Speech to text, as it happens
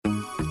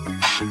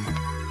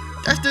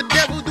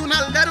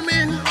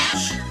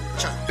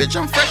bitch,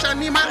 I'm fresh, I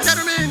need my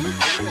ketamine.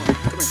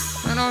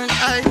 And on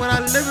I when I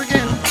live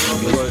again.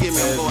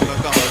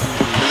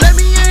 Let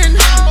me in,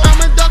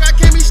 I'm a dog, I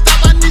can't be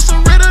stopped, I need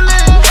some Ritalin.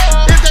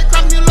 If they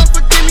cross me, Lord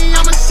forgive me,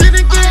 I'ma sin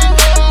again.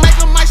 Make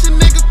a mice a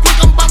nigga quick,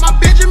 I'm by my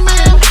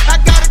Benjamin.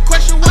 I got a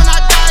question, when I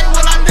die,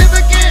 will I live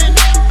again?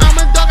 I'm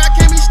a dog, I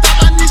can't be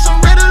stopped, I need some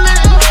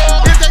Ritalin.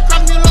 If they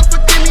cross me, Lord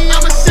forgive me,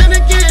 I'ma sin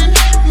again.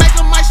 Make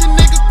a mice a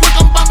nigga quick,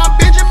 I'm by my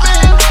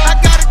Benjamin. I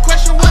got a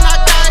question, when I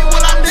die,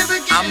 will I live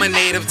again? I'm a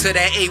native to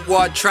that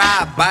 8-ward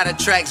tribe. By the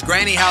tracks,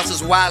 granny house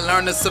is where I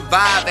learned to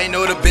survive. Ain't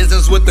know the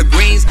business with the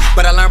greens,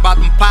 but I learned about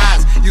them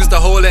pies. Used to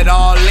hold it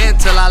all in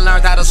till I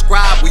learned how to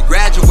scribe. We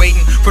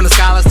graduating from the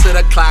scholars to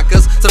the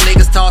clockers. Some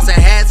niggas tossing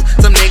hats,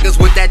 some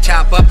niggas with that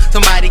chop up.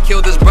 Somebody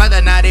killed his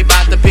brother, now they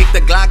bout to pick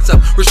the Glocks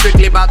up. We're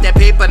strictly about that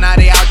paper, now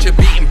they out here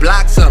beating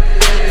blocks up.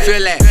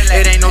 Feel that,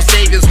 it ain't no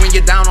saviors when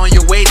you're down on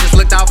your wages.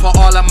 Looked out for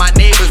all of my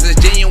neighbors, it's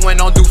genuine,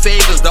 don't do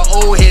favors. The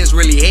old heads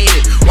really hate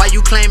it. Why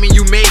you claiming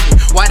you made me?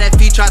 Why that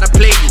feet try to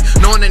play me?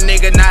 Knowing a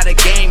nigga not a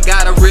game,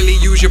 gotta really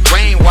use your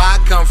brain. Where I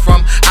come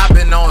from, I've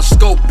been on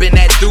scope in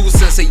that dude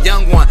since a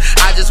young one.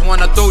 I just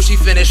wanna throw, she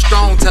finish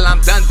strong till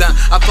I'm done.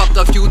 I fucked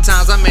a few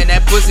times, I'm in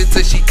that pussy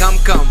till she come.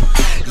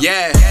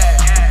 Yeah.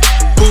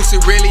 Pussy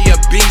really a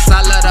beast. I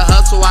love the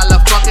hustle, I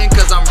love fucking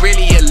cause I'm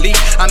really elite.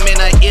 I'm in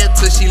her ear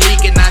till she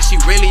leaking, now she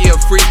really a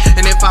freak.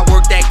 And if I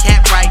work that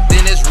cat right,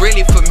 then it's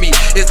really for me.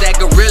 It's that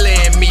gorilla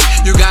in me.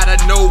 You gotta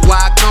know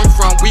where I come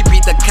from. We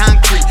beat the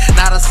concrete,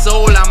 not a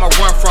soul I'ma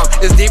run from.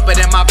 It's deeper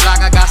than my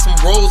block. I got some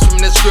rolls from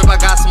this script. I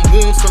got some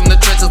wounds from the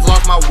trenches.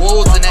 Lost my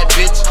woes in that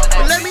bitch.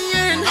 Let me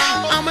in,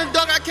 I'm a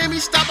dog, I can't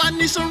be stopped, I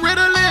need some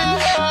Ritalin.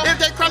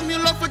 If they cross me,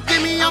 Lord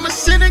forgive me, I'ma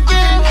sin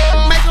again.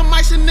 Make a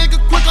mice a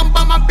nigga quick, I'm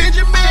by my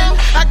Benjamin.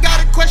 I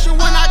got a question,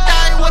 when I